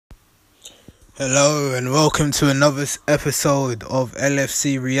Hello and welcome to another episode of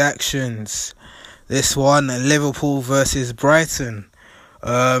LFC Reactions. This one, Liverpool versus Brighton.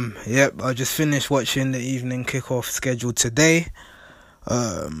 I just finished watching the evening kickoff scheduled today.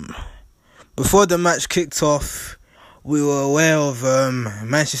 Before the match kicked off, we were aware of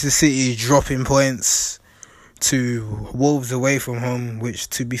Manchester City dropping points to Wolves away from home,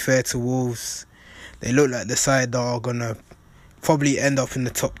 which, to be fair to Wolves, they look like the side that are going to probably end up in the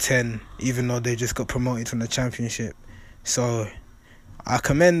top 10, even though they just got promoted from the Championship. So I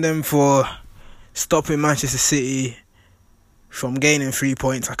commend them for stopping Manchester City from gaining 3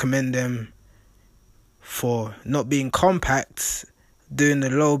 points. I commend them for not being compact, doing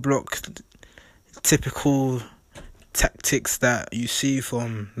the low block typical tactics that you see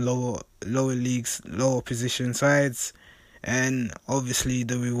from lower leagues, lower position sides, and obviously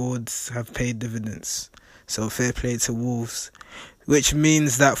the rewards have paid dividends. So fair play to Wolves, which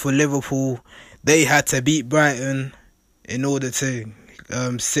means that for Liverpool, they had to beat Brighton in order to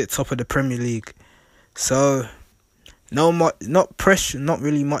sit top of the Premier League. So not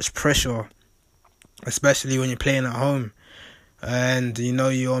really much pressure, especially when you're playing at home, and you know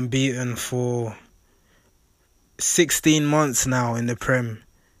you're unbeaten for 16 months now in the Prem.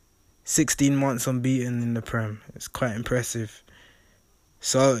 16 months unbeaten in the Prem. It's quite impressive.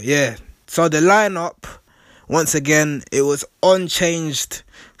 So the lineup, once again, it was unchanged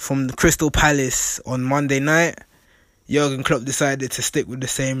from the Crystal Palace on Monday night. Jurgen Klopp decided to stick with the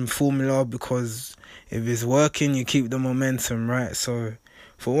same formula because if it's working, you keep the momentum, right? So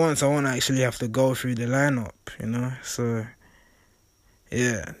for once, I won't actually have to go through the lineup, you know? So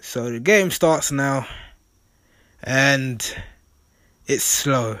the game starts now, and it's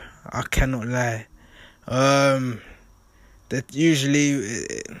slow. I cannot lie. Usually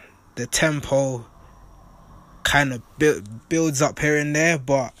the tempo kind of builds up here and there,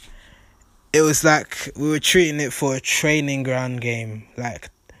 but it was like we were treating it for a training ground game. Like,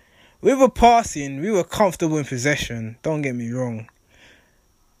 we were passing, we were comfortable in possession, don't get me wrong,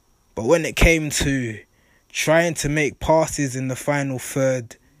 but when it came to trying to make passes in the final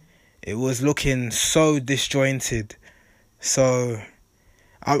third, it was looking so disjointed. So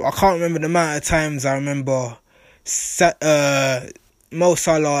I can't remember the amount of times I remember Mo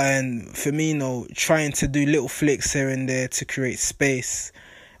Salah and Firmino trying to do little flicks here and there to create space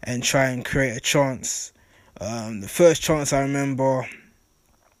and try and create a chance. The first chance I remember,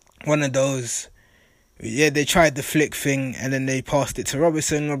 one of those, they tried the flick thing and then they passed it to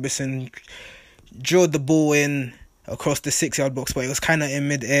Robertson. Robertson drilled the ball in across the 6-yard box, but it was kind of in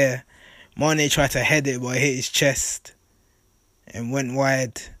mid-air. Mane tried to head it, but it hit his chest and went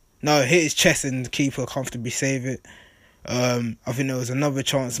wide. No, it hit his chest and the keeper comfortably saved it. I think there was another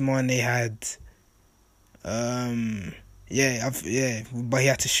chance Mane had. But he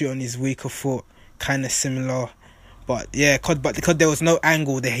had to shoot on his weaker foot, kind of similar. But because there was no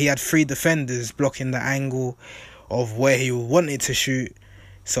angle, that he had 3 defenders blocking the angle of where he wanted to shoot,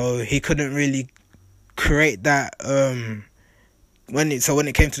 so he couldn't really create that. When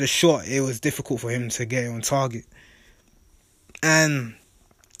it came to the shot, it was difficult for him to get it on target. And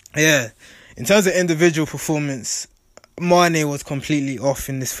in terms of individual performance, Mane was completely off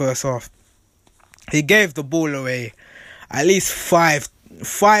in this first half. He gave the ball away at least five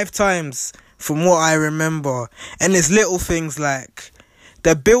times from what I remember. And there's little things like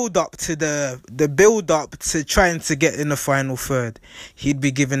the build up to trying to get in the final third. He'd be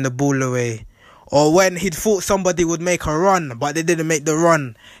giving the ball away. Or when he'd thought somebody would make a run, but they didn't make the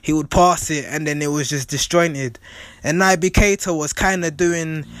run, he would pass it and then it was just disjointed. And Naby Keita was kind of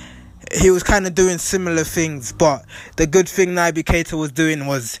doing similar things, but the good thing Naby Keita was doing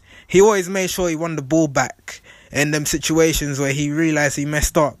was he always made sure he won the ball back in them situations where he realised he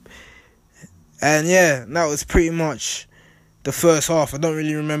messed up. And that was pretty much the first half. I don't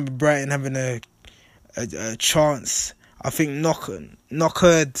really remember Brighton having a chance. I think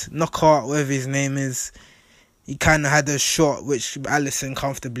Knockaert, whatever his name is, he kind of had a shot which Alisson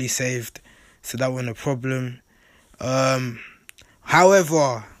comfortably saved, so that wasn't a problem.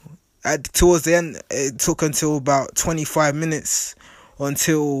 However, towards the end, it took until about 25 minutes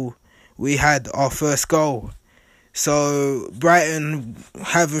until we had our first goal. So Brighton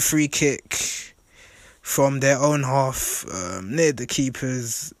have a free kick from their own half, near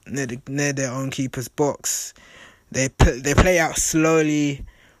their own keeper's box. They play out slowly,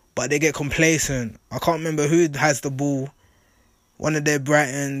 but they get complacent. I can't remember who has the ball one of their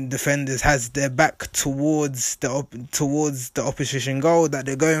Brighton defenders has their back towards the opposition goal that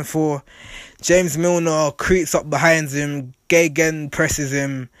they're going for. James Milner creeps up behind him, Gegen presses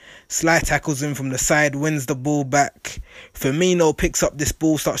him, slide tackles him from the side, wins the ball back. Firmino picks up this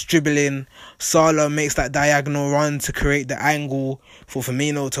ball, starts dribbling. Salah makes that diagonal run to create the angle for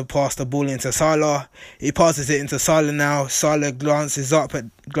Firmino to pass the ball into Salah. He passes it into Salah now. Salah glances up,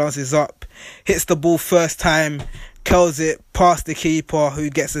 hits the ball first time, curls it past the keeper, who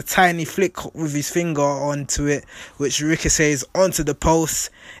gets a tiny flick with his finger onto it, which ricochets onto the post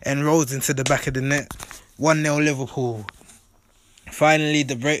and rolls into the back of the net. 1-0 Liverpool. Finally,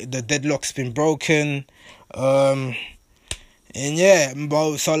 the deadlock's been broken. And yeah,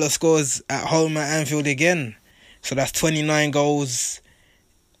 Mo Salah scores at home at Anfield again. So that's 29 goals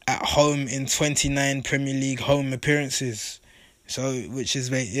at home in 29 Premier League home appearances. So, which is,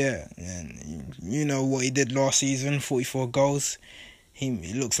 yeah, and you know what he did last season, 44 goals.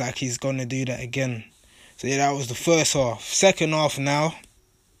 It looks like he's going to do that again. So yeah, that was the first half. Second half now,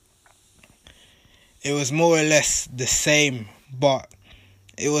 it was more or less the same, but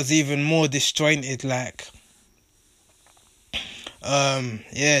it was even more disjointed,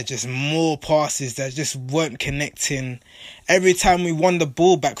 just more passes that just weren't connecting. Every time we won the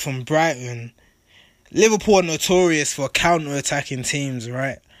ball back from Brighton, Liverpool are notorious for counter-attacking teams,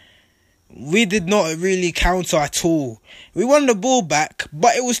 right? We did not really counter at all. We won the ball back,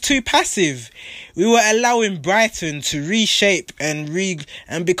 but it was too passive. We were allowing Brighton to reshape and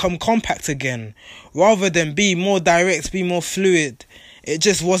become compact again, rather than be more direct, be more fluid. It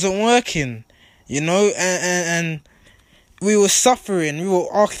just wasn't working, you know, and we were suffering. We were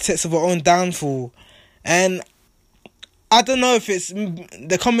architects of our own downfall. And I don't know if it's...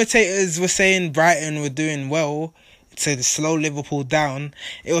 The commentators were saying Brighton were doing well to slow Liverpool down.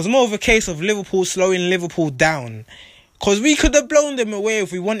 It was more of a case of Liverpool slowing Liverpool down. Because we could have blown them away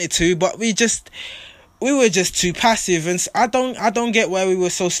if we wanted to, but we were just too passive. And I don't get why we were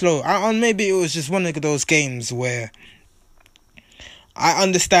so slow. Maybe it was just one of those games where... I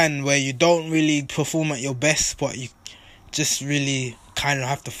understand where you don't really perform at your best, but you just really kind of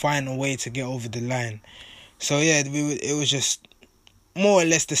have to find a way to get over the line. So yeah, it was just more or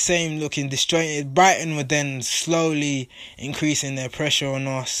less the same looking, disjointed. Brighton were then slowly increasing their pressure on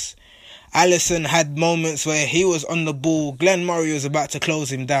us. Alisson had moments where he was on the ball. Glenn Murray was about to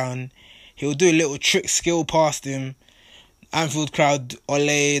close him down. He'll do a little trick skill past him. Anfield crowd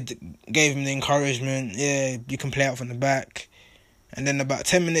olayed, gave him the encouragement. Yeah, you can play out from the back. And then about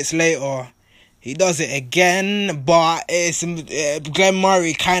 10 minutes later, he does it again, but Glenn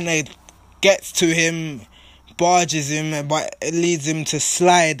Murray kind of gets to him, barges him, but it leads him to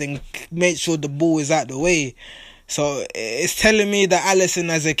slide and make sure the ball is out the way. So it's telling me that Alisson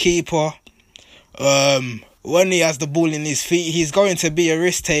as a keeper, when he has the ball in his feet, he's going to be a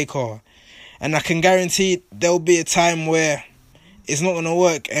risk taker. And I can guarantee there'll be a time where it's not going to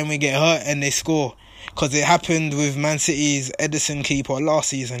work and we get hurt and they score. Because it happened with Man City's Ederson keeper last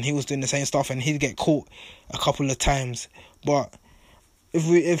season. He was doing the same stuff and he'd get caught a couple of times. But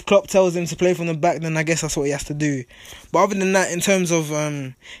if Klopp tells him to play from the back, then I guess that's what he has to do. But other than that, in terms of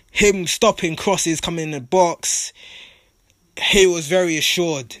him stopping crosses coming in the box, he was very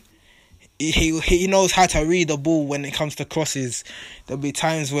assured. He knows how to read the ball when it comes to crosses. There'll be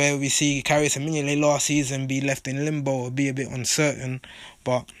times where we see Karius Mignolet last season be left in limbo or be a bit uncertain.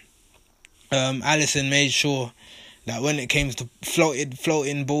 But Alisson made sure that when it came to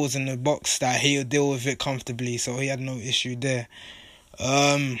floating balls in the box, that he would deal with it comfortably, so he had no issue there.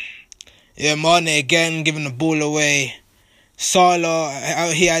 Mane again giving the ball away.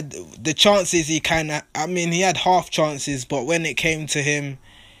 Salah, he had the chances. He had half chances, but when it came to him,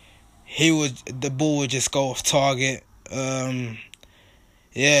 the ball would just go off target.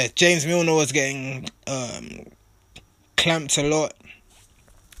 James Milner was getting clamped a lot.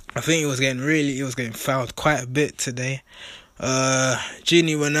 I think he was getting fouled quite a bit today.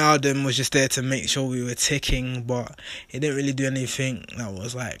 Gini Wijnaldum was just there to make sure we were ticking, but he didn't really do anything that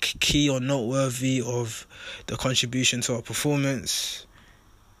was key or noteworthy of the contribution to our performance.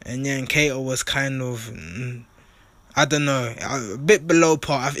 And Nketiah was kind of, I don't know, a bit below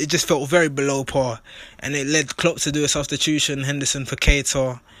par. It just felt very below par, and it led Klopp to do a substitution, Henderson for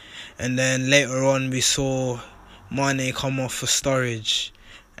Keita, and then later on we saw Mane come off for Sturridge.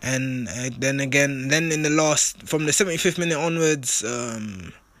 And then in the from the 75th minute onwards,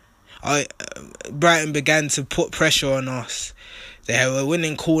 Brighton began to put pressure on us. They were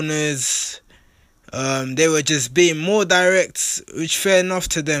winning corners. They were just being more direct, which fair enough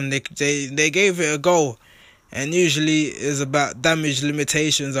to them. They gave it a go, And usually it's about damage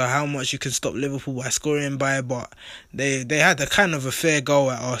limitations or how much you can stop Liverpool by scoring by. But they had a kind of a fair go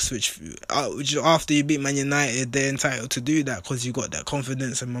at us, which after you beat Man United, they're entitled to do that because you got that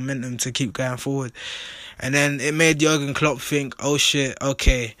confidence and momentum to keep going forward. And then it made Jurgen Klopp think, oh shit,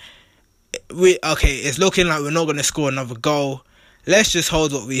 okay, it's looking like we're not going to score another goal. Let's just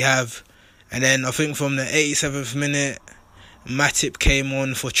hold what we have. And then I think from the 87th minute, Matip came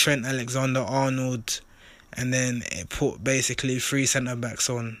on for Trent Alexander-Arnold, and then it put basically 3 centre-backs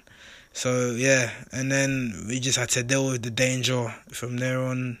on. So yeah, and then we just had to deal with the danger from there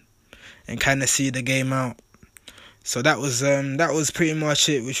on and kind of see the game out. So that was pretty much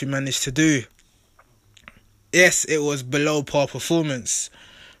it, which we managed to do. Yes, it was below par performance.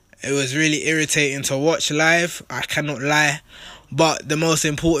 It was really irritating to watch live, I cannot lie. But the most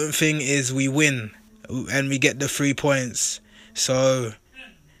important thing is we win and we get the 3 points. So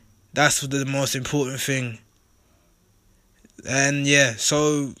that's the most important thing. And yeah,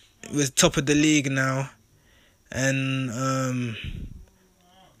 so we're top of the league now. And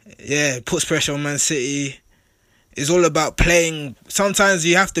it puts pressure on Man City. It's all about playing. Sometimes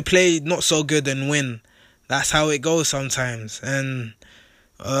you have to play not so good and win. That's how it goes sometimes. And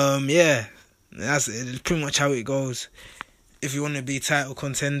that's pretty much how it goes if you want to be title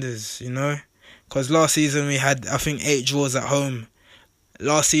contenders, you know. Because last season we had, I think, 8 draws at home.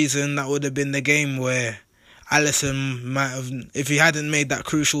 Last season that would have been the game where Alisson might have, if he hadn't made that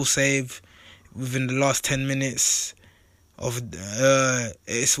crucial save within the last 10 minutes of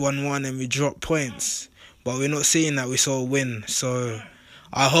it's 1-1 and we drop points. But we're not seeing that. We saw a win. So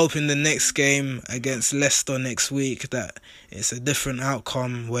I hope in the next game against Leicester next week that it's a different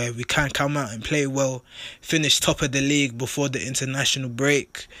outcome where we can come out and play well, finish top of the league before the international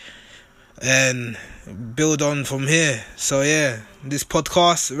break, and build on from here. So yeah, this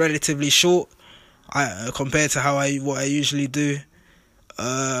podcast relatively short compared to what I usually do.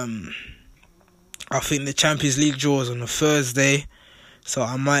 I think the Champions League draw is on a Thursday, so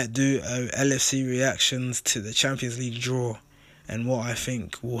I might do a LFC reactions to the Champions League draw and what I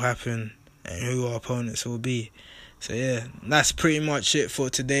think will happen and who our opponents will be. So yeah, that's pretty much it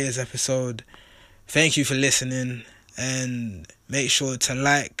for today's episode. Thank you for listening, and make sure to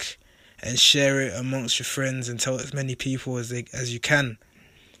like and share it amongst your friends and tell as many people as you can.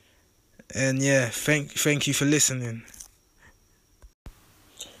 And yeah, thank you for listening.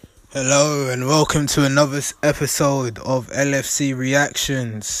 Hello and welcome to another episode of LFC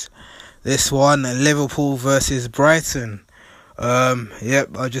Reactions. This one, Liverpool versus Brighton.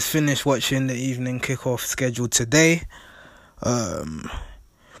 I just finished watching the evening kickoff scheduled today.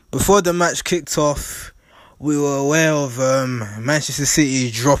 Before the match kicked off, we were aware of Manchester City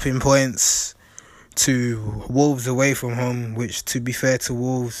dropping points to Wolves away from home, which, to be fair to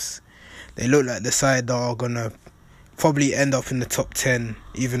Wolves, they look like the side that are going to probably end up in the top 10,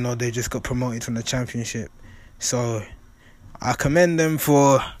 even though they just got promoted from the Championship. So I commend them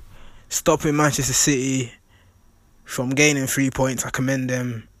for stopping Manchester City from gaining 3 points. I commend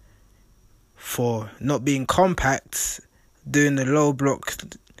them for not being compact, doing the low block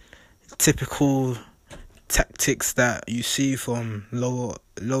typical tactics that you see from lower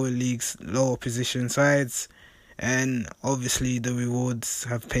leagues, lower position sides, and obviously the rewards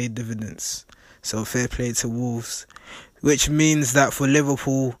have paid dividends. So fair play to Wolves, which means that for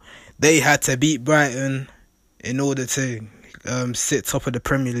Liverpool, they had to beat Brighton in order to sit top of the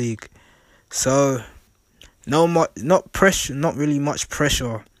Premier League. So not really much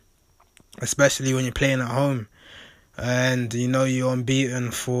pressure, especially when you're playing at home, and you know you're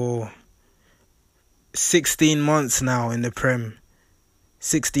unbeaten for 16 months now in the Prem.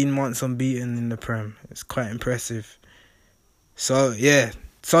 16 months unbeaten in the Prem. It's quite impressive. So yeah,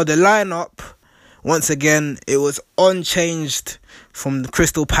 so the lineup, once again, it was unchanged from the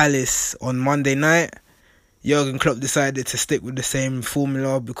Crystal Palace on Monday night. Jurgen Klopp decided to stick with the same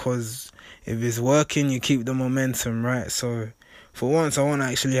formula because if it's working, you keep the momentum, right? So for once, I won't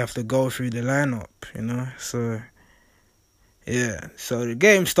actually have to go through the lineup, you know? So yeah, so the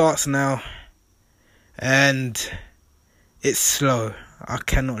game starts now and it's slow. I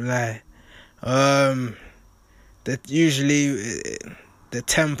cannot lie. That usually the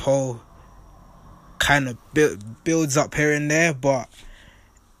tempo kind of builds up here and there, but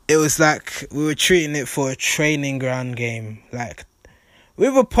it was like we were treating it for a training ground game. Like, we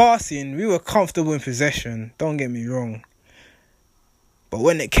were passing, we were comfortable in possession, don't get me wrong. But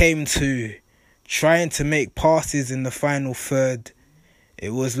when it came to trying to make passes in the final third, it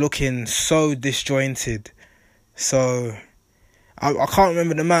was looking so disjointed. So I can't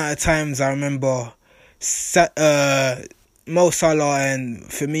remember the amount of times I remember Mo Salah and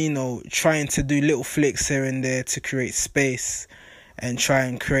Firmino trying to do little flicks here and there to create space and try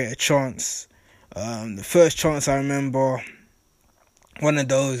and create a chance. The first chance I remember, one of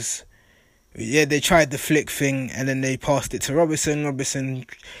those, they tried the flick thing and then they passed it to Robertson. Robertson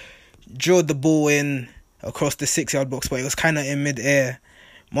drilled the ball in across the 6-yard box, but it was kind of in mid-air.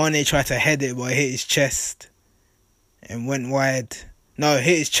 Mane tried to head it, but it hit his chest and went wide. No, it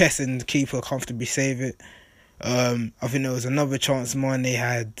hit his chest and the keeper comfortably saved it. I think there was another chance Mane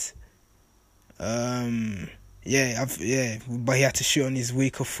had. But he had to shoot on his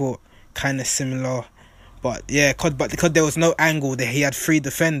weaker foot, kind of similar. But because there was no angle, that he had 3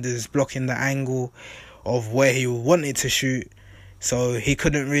 defenders blocking the angle of where he wanted to shoot, so he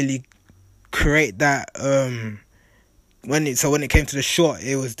couldn't really create that. When it came to the shot,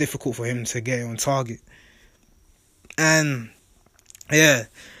 it was difficult for him to get it on target. And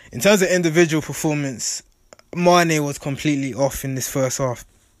in terms of individual performance, Mane was completely off in this first half.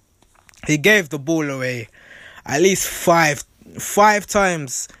 He gave the ball away at least five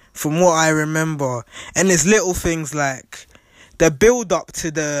times from what I remember, and it's little things like the build up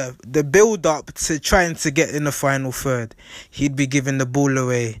to trying to get in the final third. He'd be giving the ball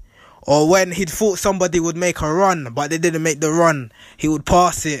away. Or when he'd thought somebody would make a run, but they didn't make the run, he would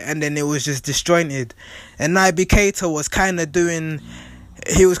pass it and then it was just disjointed. And Naby Keita was kind of doing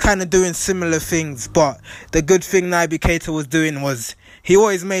similar things, but the good thing Naby Keita was doing was he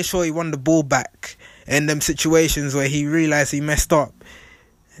always made sure he won the ball back in them situations where he realised he messed up.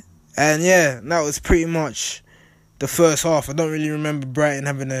 And that was pretty much the first half. I don't really remember Brighton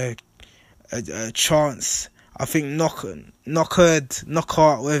having a chance. I think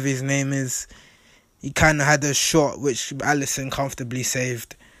Knockhart, whatever his name is, he kind of had a shot which Alisson comfortably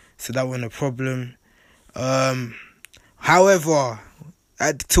saved, so that wasn't a problem. However,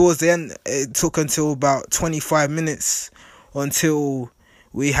 towards the end, it took until about 25 minutes until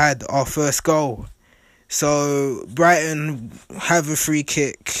we had our first goal. So Brighton have a free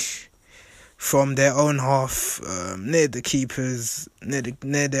kick from their own half, near the keepers,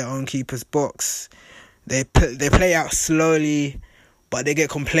 near their own keeper's box. They play out slowly, but they get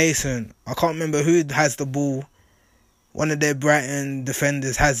complacent. I can't remember who has the ball. One of their Brighton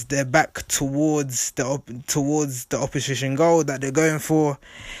defenders has their back towards the opposition goal that they're going for.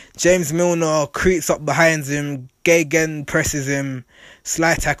 James Milner creeps up behind him. Gagan presses him.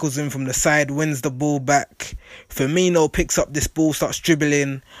 Sly tackles him from the side, wins the ball back. Firmino picks up this ball, starts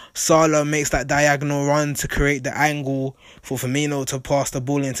dribbling. Salah makes that diagonal run to create the angle for Firmino to pass the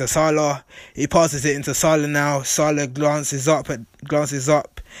ball into Salah. He passes it into Salah now. Salah glances up,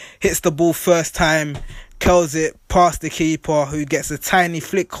 hits the ball first time, curls it past the keeper, who gets a tiny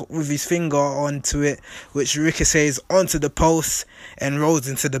flick with his finger onto it, which ricochets onto the post and rolls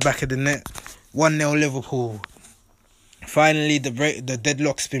into the back of the net. 1-0 Liverpool. Finally, the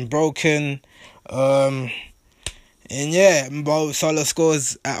deadlock's been broken. Mo Salah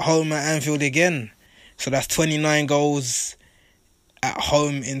scores at home at Anfield again. So that's 29 goals at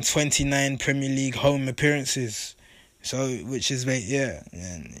home in 29 Premier League home appearances. So, which is,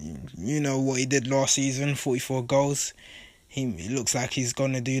 and you know what he did last season, 44 goals. It looks like he's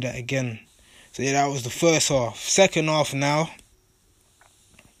going to do that again. So, that was the first half. Second half now,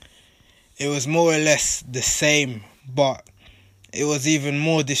 it was more or less the same, but it was even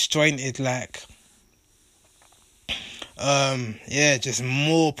more disjointed, just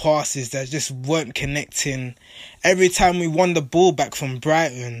more passes that just weren't connecting. Every time we won the ball back from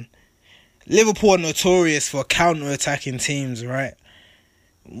Brighton, Liverpool are notorious for counter-attacking teams, right?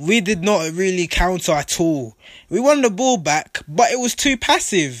 We did not really counter at all. We won the ball back, but it was too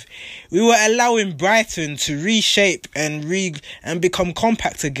passive. We were allowing Brighton to reshape and become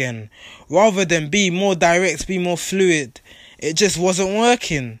compact again, rather than be more direct, be more fluid. It just wasn't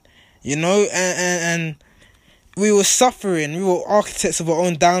working, and we were suffering. We were architects of our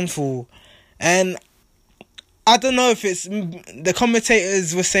own downfall. And I don't know if it's... The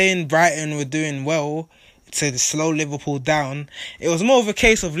commentators were saying Brighton were doing well to slow Liverpool down. It was more of a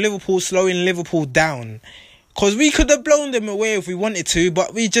case of Liverpool slowing Liverpool down. Because we could have blown them away if we wanted to,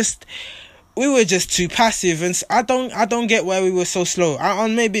 but we were just too passive. And I don't get why we were so slow.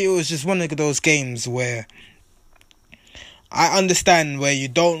 Maybe it was just one of those games where... I understand where you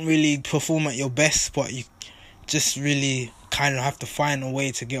don't really perform at your best, but you just really kind of have to find a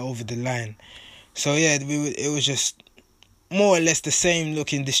way to get over the line. So it was just more or less the same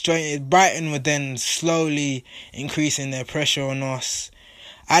looking disjointed. Brighton were then slowly increasing their pressure on us.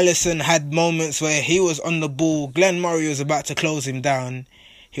 Alisson had moments where he was on the ball. Glenn Murray was about to close him down.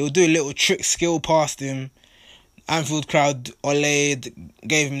 He would do a little trick skill past him. Anfield crowd olayed,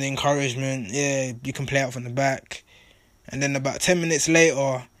 gave him the encouragement. Yeah, you can play out from the back. And then about 10 minutes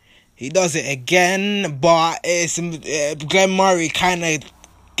later, he does it again, but it's Glenn Murray kind of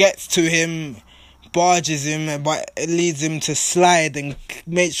gets to him, barges him, but it leads him to slide and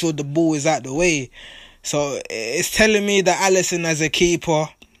make sure the ball is out the way. So it's telling me that Alisson as a keeper,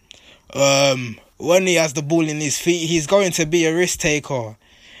 when he has the ball in his feet, he's going to be a risk taker.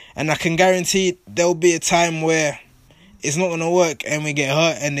 And I can guarantee there'll be a time where it's not going to work and we get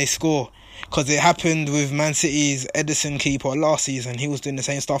hurt and they score. Because it happened with Man City's Ederson keeper last season. He was doing the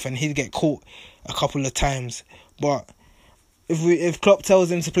same stuff and he'd get caught a couple of times. But if Klopp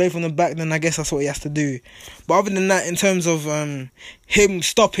tells him to play from the back, then I guess that's what he has to do. But other than that, in terms of him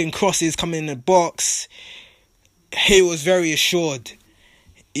stopping crosses coming in the box, he was very assured.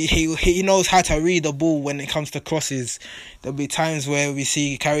 He knows how to read the ball when it comes to crosses. There'll be times where we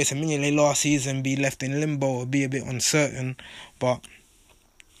see Karius Mignolet last season be left in limbo or be a bit uncertain. But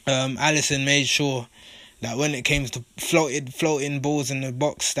Alisson made sure that when it came to floating balls in the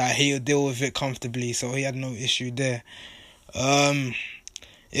box, that he would deal with it comfortably, so he had no issue there. Mane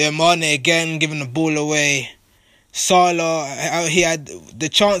again giving the ball away. Salah, he had the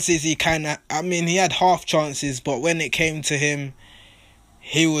chances. He had half chances, but when it came to him,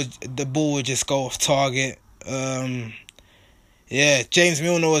 the ball would just go off target. James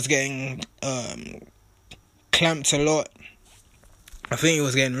Milner was getting clamped a lot. I think he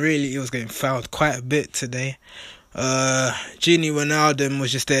was getting fouled quite a bit today. Gini Wijnaldum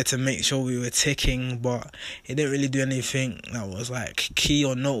was just there to make sure we were ticking, but he didn't really do anything that was like key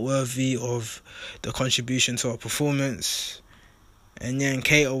or noteworthy of the contribution to our performance. And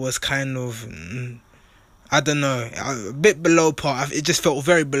Keita was kind of, I don't know, a bit below par. It just felt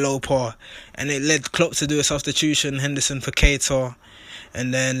very below par, and it led Klopp to do a substitution, Henderson for Keita,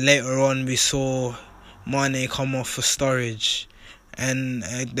 and then later on we saw Mane come off for Sturridge. And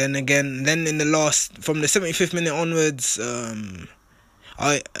then in the last, from the 75th minute onwards,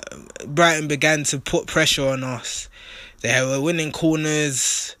 Brighton began to put pressure on us. They were winning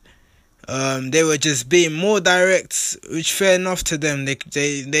corners. They were just being more direct, which fair enough to them. They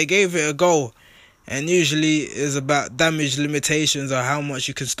gave it a go. And usually it's about damage limitations or how much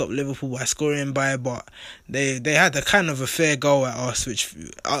you can stop Liverpool by scoring by, but they had a kind of a fair go at us, which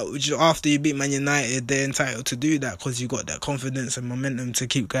after you beat Man United, they're entitled to do that because you got that confidence and momentum to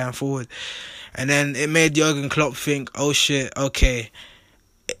keep going forward. And then it made Jurgen Klopp think, oh shit, okay,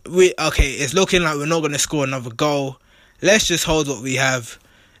 it's looking like we're not going to score another goal. Let's just hold what we have.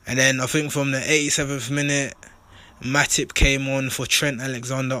 And then I think from the 87th minute, Matip came on for Trent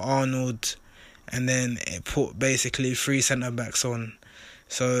Alexander-Arnold. And then it put basically 3 centre-backs on.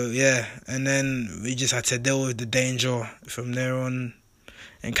 So, yeah. And then we just had to deal with the danger from there on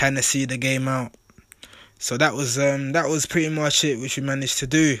and kind of see the game out. So that was pretty much it, which we managed to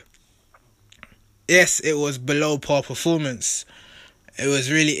do. Yes, it was below par performance. It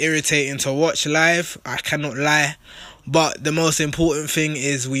was really irritating to watch live. I cannot lie. But the most important thing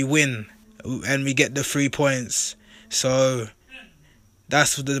is we win. And we get the 3 points. So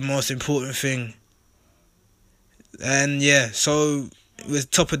that's the most important thing. And yeah, so we're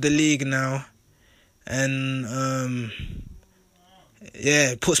top of the league now. And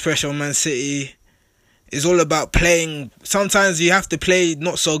it puts pressure on Man City. It's all about playing. Sometimes you have to play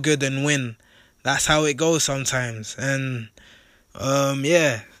not so good and win. That's how it goes sometimes. And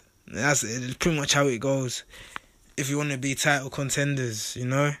that's pretty much how it goes if you want to be title contenders, you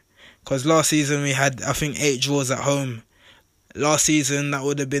know. Because last season we had, I think, 8 draws at home. Last season that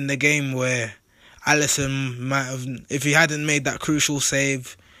would have been the game where Alisson might have, if he hadn't made that crucial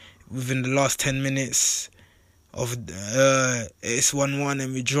save within the last 10 minutes of it's 1-1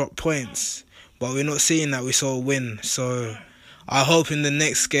 and we drop points. But we're not seeing that. We saw a win. So I hope in the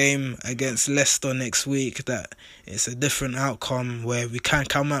next game against Leicester next week that it's a different outcome where we can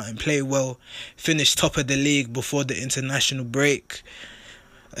come out and play well, finish top of the league before the international break,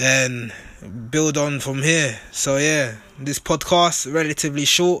 and build on from here. So yeah, this podcast relatively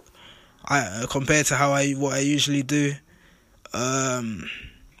short compared to what I usually do. I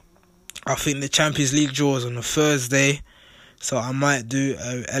think the Champions League draw is on a Thursday, so I might do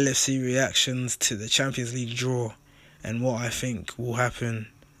a LFC reactions to the Champions League draw and what I think will happen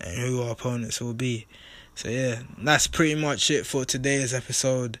and who our opponents will be. So yeah, that's pretty much it for today's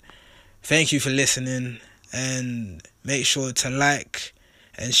episode. Thank you for listening, and make sure to like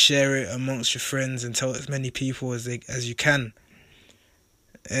and share it amongst your friends and tell as many people as you can.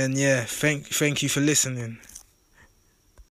 And yeah, thank you for listening.